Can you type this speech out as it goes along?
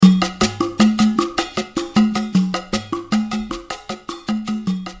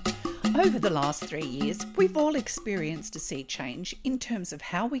Over the last 3 years, we've all experienced a sea change in terms of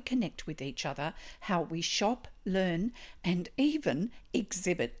how we connect with each other, how we shop, learn, and even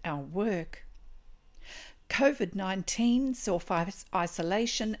exhibit our work. COVID-19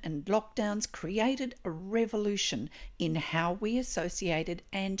 self-isolation and lockdowns created a revolution in how we associated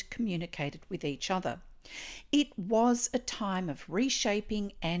and communicated with each other. It was a time of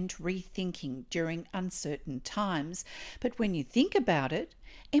reshaping and rethinking during uncertain times, but when you think about it,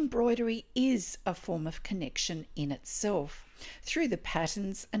 embroidery is a form of connection in itself, through the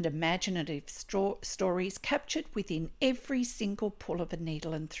patterns and imaginative stories captured within every single pull of a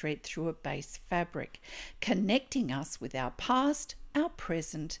needle and thread through a base fabric, connecting us with our past, our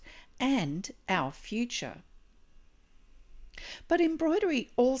present, and our future. But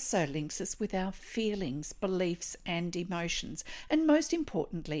embroidery also links us with our feelings, beliefs, and emotions, and most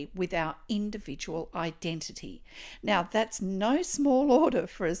importantly, with our individual identity. Now, that's no small order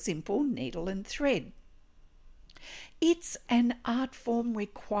for a simple needle and thread. It's an art form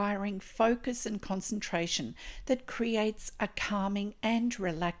requiring focus and concentration that creates a calming and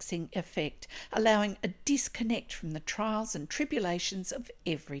relaxing effect, allowing a disconnect from the trials and tribulations of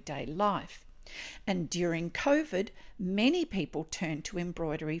everyday life. And during COVID, many people turned to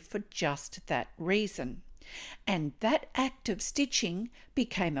embroidery for just that reason. And that act of stitching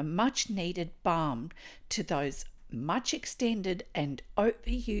became a much needed balm to those much extended and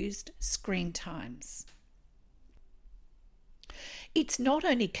overused screen times. It's not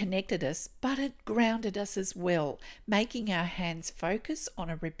only connected us, but it grounded us as well, making our hands focus on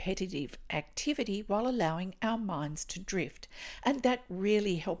a repetitive activity while allowing our minds to drift. And that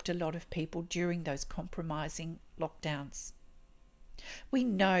really helped a lot of people during those compromising lockdowns. We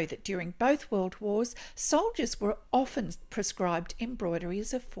know that during both World Wars, soldiers were often prescribed embroidery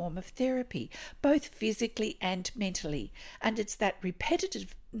as a form of therapy, both physically and mentally, and it's that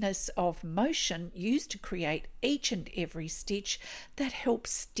repetitiveness of motion used to create each and every stitch that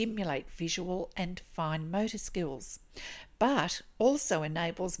helps stimulate visual and fine motor skills, but also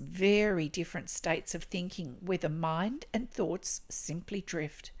enables very different states of thinking where the mind and thoughts simply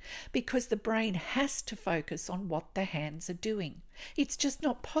drift because the brain has to focus on what the hands are doing. It's just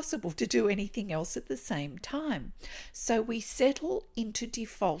not possible to do anything else at the same time. So we settle into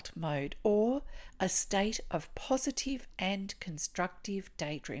default mode, or a state of positive and constructive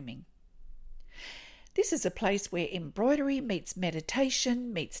daydreaming. This is a place where embroidery meets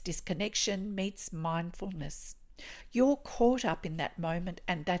meditation, meets disconnection, meets mindfulness. You're caught up in that moment,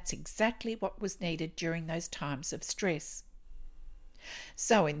 and that's exactly what was needed during those times of stress.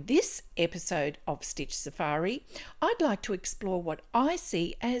 So in this episode of Stitch Safari, I'd like to explore what I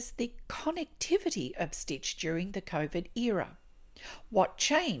see as the connectivity of stitch during the COVID era. What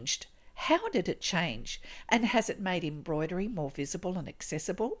changed? How did it change? And has it made embroidery more visible and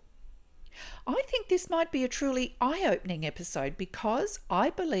accessible? I think this might be a truly eye-opening episode because I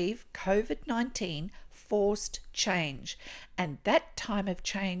believe COVID-19 forced change, and that time of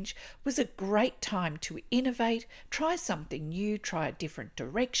change was a great time to innovate, try something new, try a different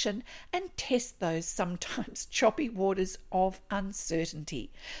direction, and test those sometimes choppy waters of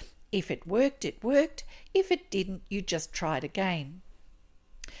uncertainty. If it worked, it worked. If it didn't, you just tried again.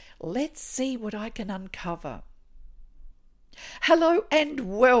 Let's see what I can uncover. Hello and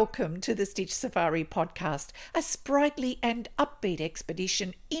welcome to the Stitch Safari podcast, a sprightly and upbeat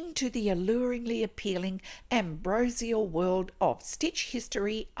expedition into the alluringly appealing ambrosial world of stitch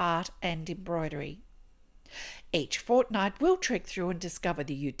history, art and embroidery. Each fortnight we'll trek through and discover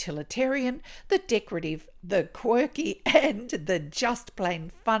the utilitarian, the decorative, the quirky and the just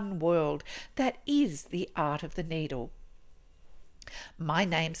plain fun world that is the art of the needle. My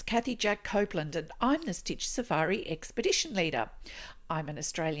name's Kathy Jack Copeland and I'm the Stitch Safari Expedition Leader. I'm an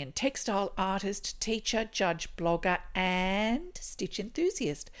Australian textile artist, teacher, judge, blogger and stitch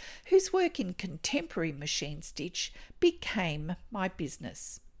enthusiast whose work in contemporary machine stitch became my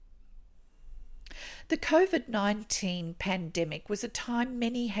business. The COVID-19 pandemic was a time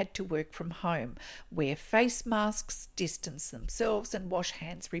many had to work from home, wear face masks, distance themselves and wash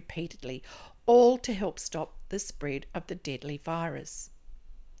hands repeatedly, all to help stop the spread of the deadly virus.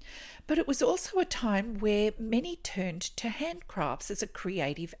 But it was also a time where many turned to handcrafts as a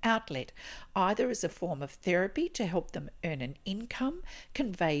creative outlet, either as a form of therapy to help them earn an income,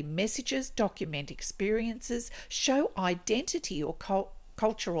 convey messages, document experiences, show identity or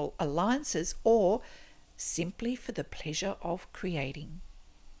cultural alliances, or simply for the pleasure of creating.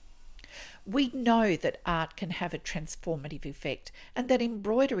 We know that art can have a transformative effect and that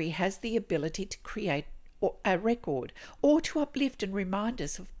embroidery has the ability to create a record or to uplift and remind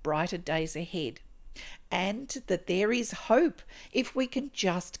us of brighter days ahead. and that there is hope if we can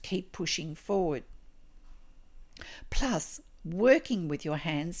just keep pushing forward. Plus, working with your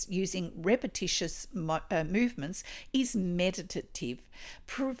hands using repetitious movements is meditative,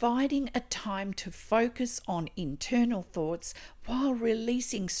 providing a time to focus on internal thoughts while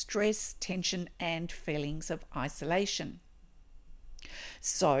releasing stress, tension, and feelings of isolation.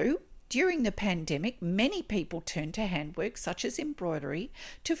 So, during the pandemic, many people turned to handwork such as embroidery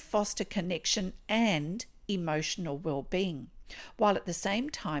to foster connection and emotional well-being, while at the same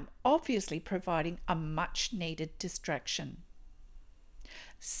time obviously providing a much-needed distraction.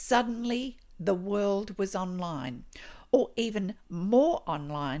 Suddenly, the world was online, or even more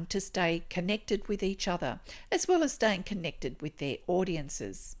online, to stay connected with each other, as well as staying connected with their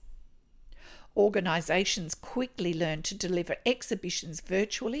audiences. Organisations quickly learned to deliver exhibitions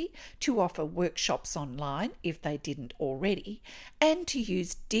virtually, to offer workshops online if they didn't already, and to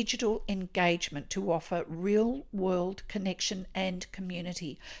use digital engagement to offer real-world connection and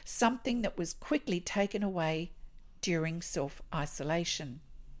community, something that was quickly taken away during self-isolation.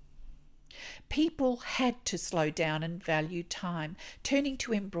 People had to slow down and value time, turning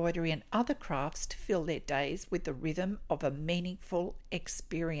to embroidery and other crafts to fill their days with the rhythm of a meaningful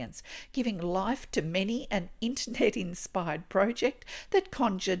experience, giving life to many an internet-inspired project that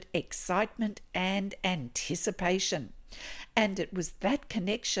conjured excitement and anticipation. And it was that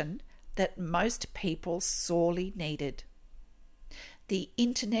connection that most people sorely needed. The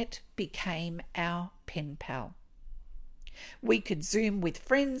internet became our pen pal. We could Zoom with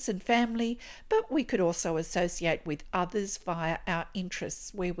friends and family, but we could also associate with others via our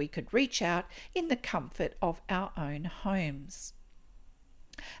interests, where we could reach out in the comfort of our own homes.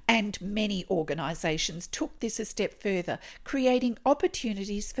 And many organisations took this a step further, creating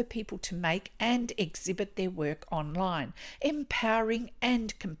opportunities for people to make and exhibit their work online, empowering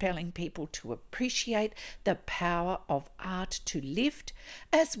and compelling people to appreciate the power of art to lift,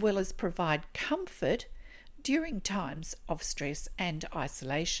 as well as provide comfort during times of stress and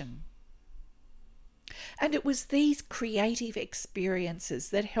isolation. And it was these creative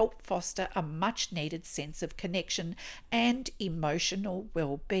experiences that helped foster a much needed sense of connection and emotional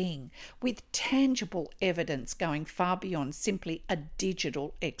well-being, with tangible evidence going far beyond simply a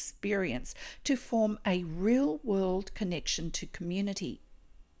digital experience to form a real-world connection to community.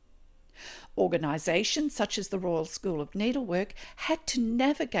 Organisations such as the Royal School of Needlework had to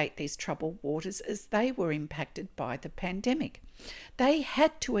navigate these troubled waters as they were impacted by the pandemic. They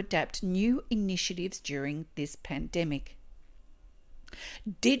had to adapt new initiatives during this pandemic.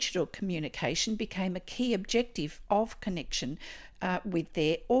 Digital communication became a key objective of connection with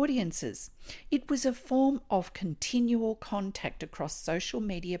their audiences. It was a form of continual contact across social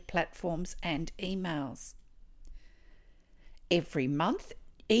media platforms and emails. Every month,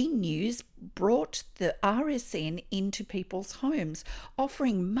 e-news brought the RSN into people's homes,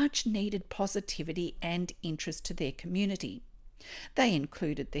 offering much needed positivity and interest to their community. They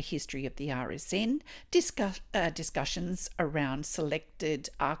included the history of the RSN, discussions around selected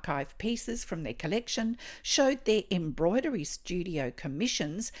archive pieces from their collection, showed their embroidery studio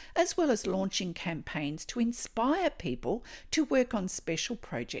commissions, as well as launching campaigns to inspire people to work on special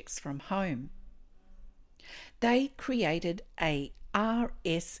projects from home. They created a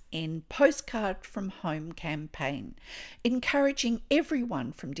RSN Postcard from Home campaign, encouraging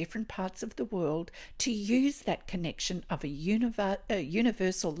everyone from different parts of the world to use that connection of a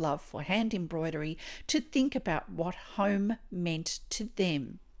universal love for hand embroidery to think about what home meant to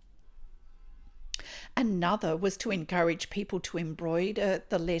them. Another was to encourage people to embroider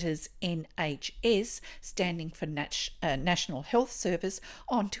the letters NHS, standing for National Health Service,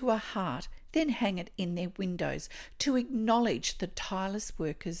 onto a heart, then hang it in their windows to acknowledge the tireless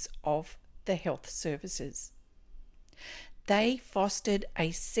workers of the health services. They fostered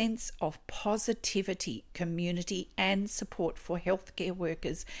a sense of positivity, community, and support for healthcare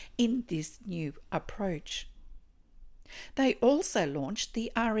workers in this new approach. They also launched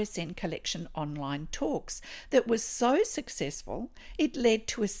the RSN Collection online talks that was so successful it led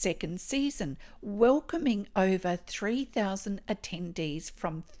to a second season, welcoming over 3,000 attendees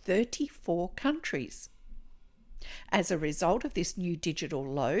from 34 countries. As a result of this new digital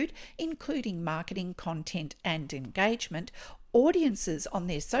load, including marketing, content and engagement, audiences on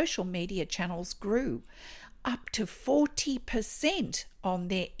their social media channels grew up to 40% on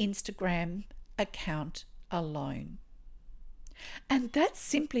their Instagram account alone. And that's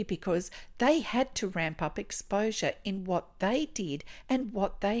simply because they had to ramp up exposure in what they did and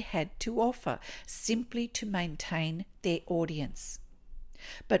what they had to offer, simply to maintain their audience.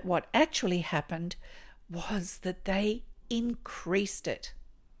 But what actually happened was that they increased it.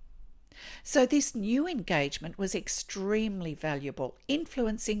 So, this new engagement was extremely valuable,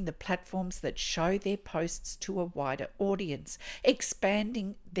 influencing the platforms that show their posts to a wider audience,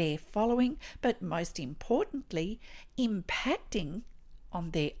 expanding their following, but most importantly, impacting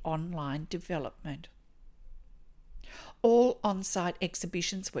on their online development. All on-site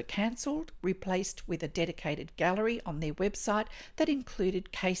exhibitions were cancelled, replaced with a dedicated gallery on their website that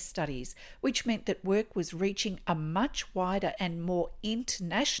included case studies, which meant that work was reaching a much wider and more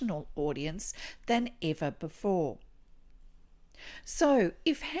international audience than ever before. So,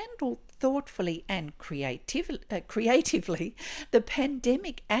 if handled thoughtfully and creatively, the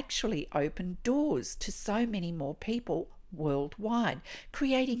pandemic actually opened doors to so many more people worldwide,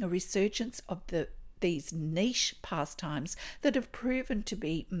 creating a resurgence of these niche pastimes that have proven to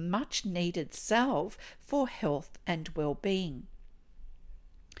be much needed salve for health and well-being.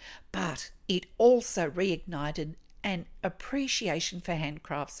 But it also reignited an appreciation for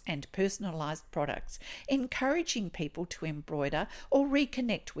handcrafts and personalised products, encouraging people to embroider or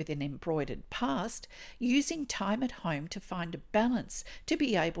reconnect with an embroidered past, using time at home to find a balance to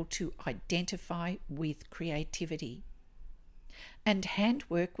be able to identify with creativity. And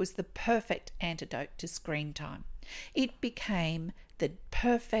handwork was the perfect antidote to screen time. It became the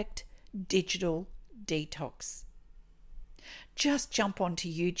perfect digital detox. Just jump onto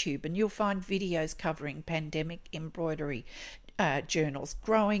YouTube and you'll find videos covering pandemic embroidery journals,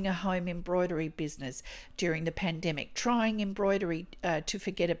 growing a home embroidery business during the pandemic, trying embroidery to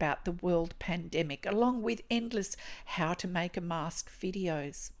forget about the world pandemic, along with endless how to make a mask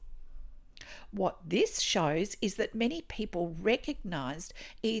videos. What this shows is that many people recognised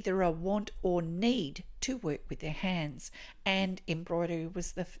either a want or need to work with their hands, and embroidery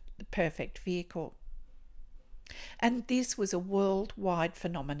was the perfect vehicle. And this was a worldwide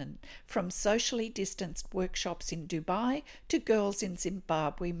phenomenon, from socially distanced workshops in Dubai to girls in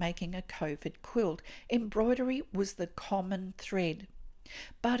Zimbabwe making a COVID quilt. Embroidery was the common thread.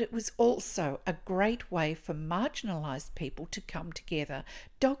 But it was also a great way for marginalised people to come together,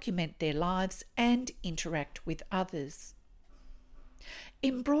 document their lives, and interact with others.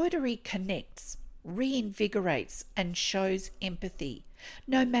 Embroidery connects, reinvigorates, and shows empathy,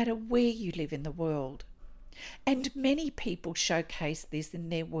 no matter where you live in the world. And many people showcase this in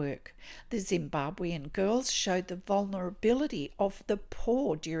their work. The Zimbabwean girls showed the vulnerability of the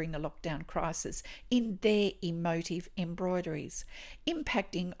poor during the lockdown crisis in their emotive embroideries,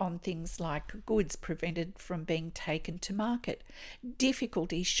 impacting on things like goods prevented from being taken to market,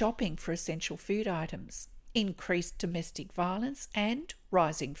 difficulty shopping for essential food items, increased domestic violence and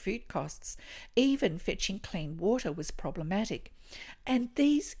rising food costs. Even fetching clean water was problematic. And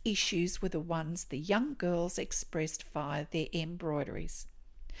these issues were the ones the young girls expressed via their embroideries.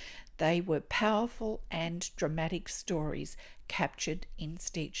 They were powerful and dramatic stories captured in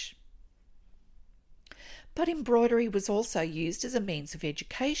stitch. But embroidery was also used as a means of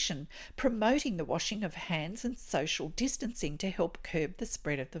education, promoting the washing of hands and social distancing to help curb the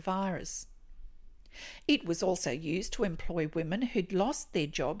spread of the virus. It was also used to employ women who'd lost their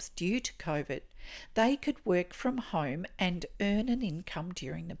jobs due to COVID. They could work from home and earn an income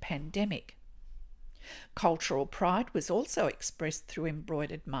during the pandemic. Cultural pride was also expressed through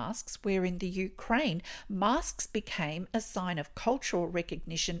embroidered masks, where in the Ukraine, masks became a sign of cultural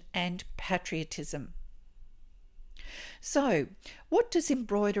recognition and patriotism. So, what does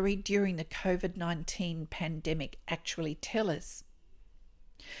embroidery during the COVID-19 pandemic actually tell us?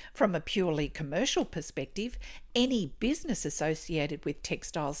 From a purely commercial perspective, any business associated with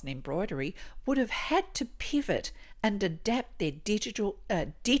textiles and embroidery would have had to pivot and adapt their digital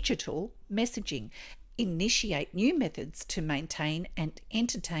messaging, initiate new methods to maintain and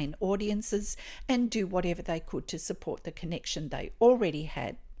entertain audiences, and do whatever they could to support the connection they already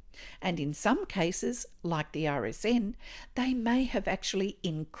had. And in some cases, like the RSN, they may have actually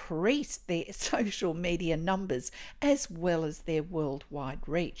increased their social media numbers as well as their worldwide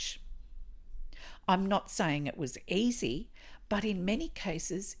reach. I'm not saying it was easy, but in many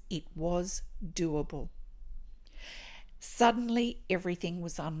cases it was doable. Suddenly everything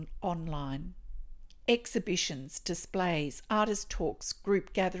was online. Exhibitions, displays, artist talks,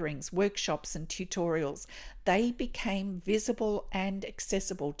 group gatherings, workshops and tutorials, they became visible and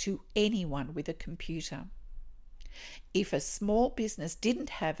accessible to anyone with a computer. If a small business didn't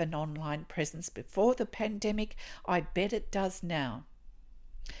have an online presence before the pandemic, I bet it does now.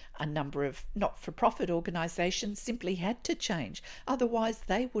 A number of not-for-profit organisations simply had to change, otherwise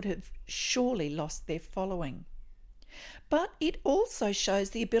they would have surely lost their following. But it also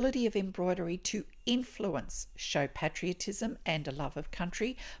shows the ability of embroidery to influence, show patriotism and a love of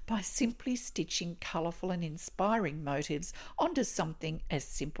country by simply stitching colourful and inspiring motifs onto something as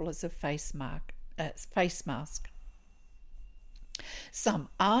simple as a face mask. Some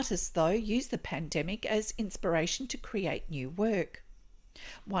artists, though, use the pandemic as inspiration to create new work.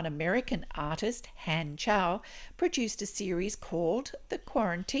 One American artist, Han Chow, produced a series called The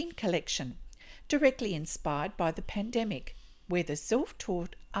Quarantine Collection, directly inspired by the pandemic, where the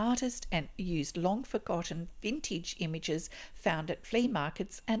self-taught artist used long-forgotten vintage images found at flea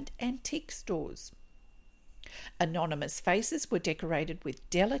markets and antique stores. Anonymous faces were decorated with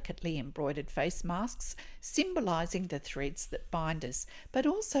delicately embroidered face masks, symbolising the threads that bind us, but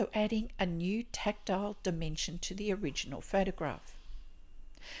also adding a new tactile dimension to the original photograph.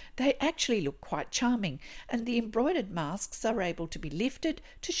 They actually look quite charming, and the embroidered masks are able to be lifted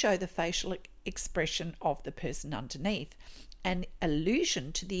to show the facial expression of the person underneath, an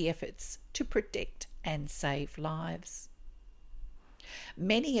allusion to the efforts to protect and save lives.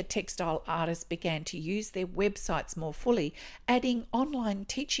 Many a textile artist began to use their websites more fully, adding online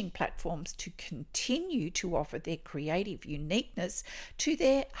teaching platforms to continue to offer their creative uniqueness to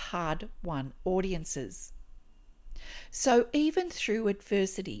their hard-won audiences. So even through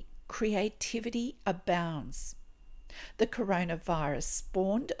adversity, creativity abounds. The coronavirus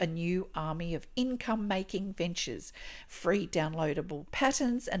spawned a new army of income-making ventures, free downloadable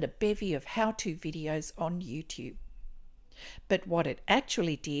patterns, and a bevy of how-to videos on YouTube. But what it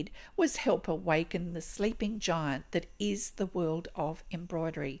actually did was help awaken the sleeping giant that is the world of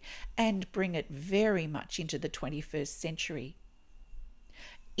embroidery and bring it very much into the 21st century.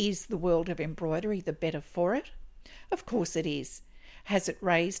 Is the world of embroidery the better for it? Of course it is. Has it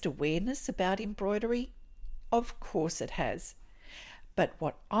raised awareness about embroidery? Of course it has. But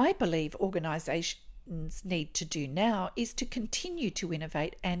what I believe organisations need to do now is to continue to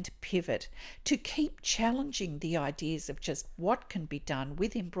innovate and pivot, to keep challenging the ideas of just what can be done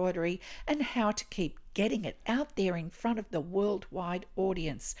with embroidery and how to keep getting it out there in front of the worldwide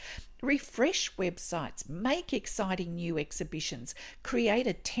audience. Refresh websites, make exciting new exhibitions, create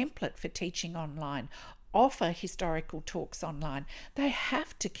a template for teaching online, offer historical talks online. They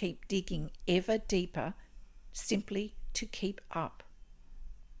have to keep digging ever deeper simply to keep up.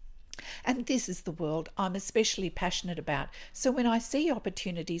 And this is the world I'm especially passionate about. So when I see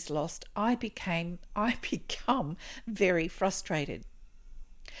opportunities lost, I become very frustrated.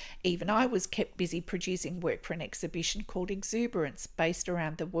 Even I was kept busy producing work for an exhibition called Exuberance, based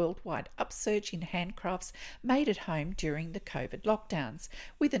around the worldwide upsurge in handcrafts made at home during the COVID lockdowns,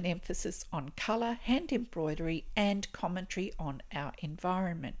 with an emphasis on colour, hand embroidery, and commentary on our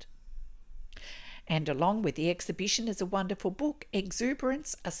environment. And along with the exhibition is a wonderful book,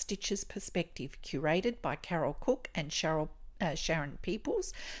 Exuberance, A Stitcher's Perspective, curated by Carol Cook and Sharon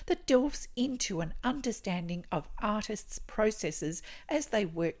Peoples, that delves into an understanding of artists' processes as they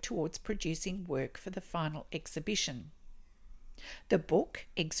work towards producing work for the final exhibition. The book,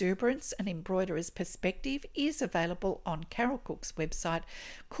 Exuberance, An Embroiderer's Perspective, is available on Carol Cook's website,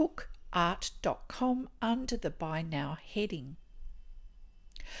 cookart.com, under the Buy Now heading.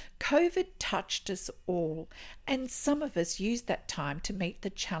 COVID touched us all, and some of us used that time to meet the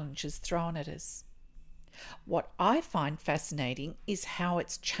challenges thrown at us. What I find fascinating is how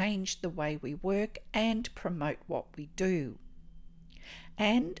it's changed the way we work and promote what we do.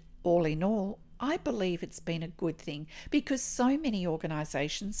 And all in all, I believe it's been a good thing because so many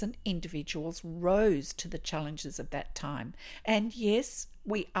organisations and individuals rose to the challenges of that time. And yes,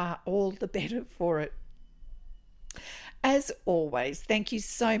 we are all the better for it. As always, thank you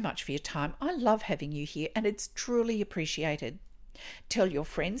so much for your time. I love having you here and it's truly appreciated. Tell your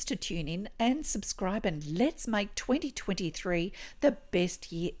friends to tune in and subscribe, and let's make 2023 the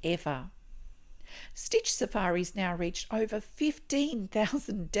best year ever. Stitch Safari's now reached over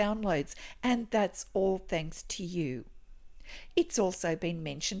 15,000 downloads, and that's all thanks to you. It's also been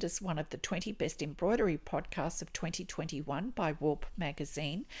mentioned as one of the 20 best embroidery podcasts of 2021 by Warp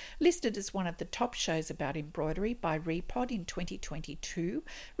magazine, listed as one of the top shows about embroidery by Repod in 2022,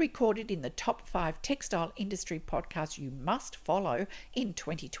 recorded in the top 5 textile industry podcasts you must follow in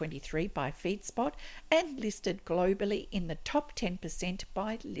 2023 by FeedSpot, and listed globally in the top 10%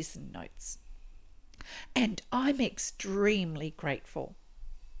 by Listen Notes. And I'm extremely grateful.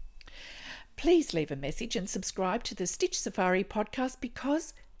 Please leave a message and subscribe to the Stitch Safari podcast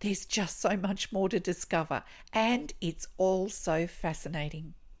because there's just so much more to discover and it's all so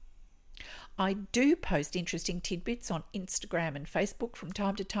fascinating. I do post interesting tidbits on Instagram and Facebook from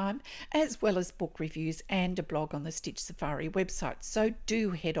time to time, as well as book reviews and a blog on the Stitch Safari website, so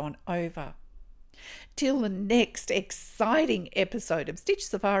do head on over. Till the next exciting episode of Stitch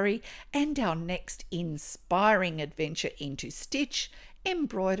Safari and our next inspiring adventure into stitch,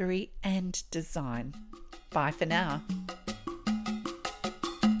 embroidery and design. Bye for now.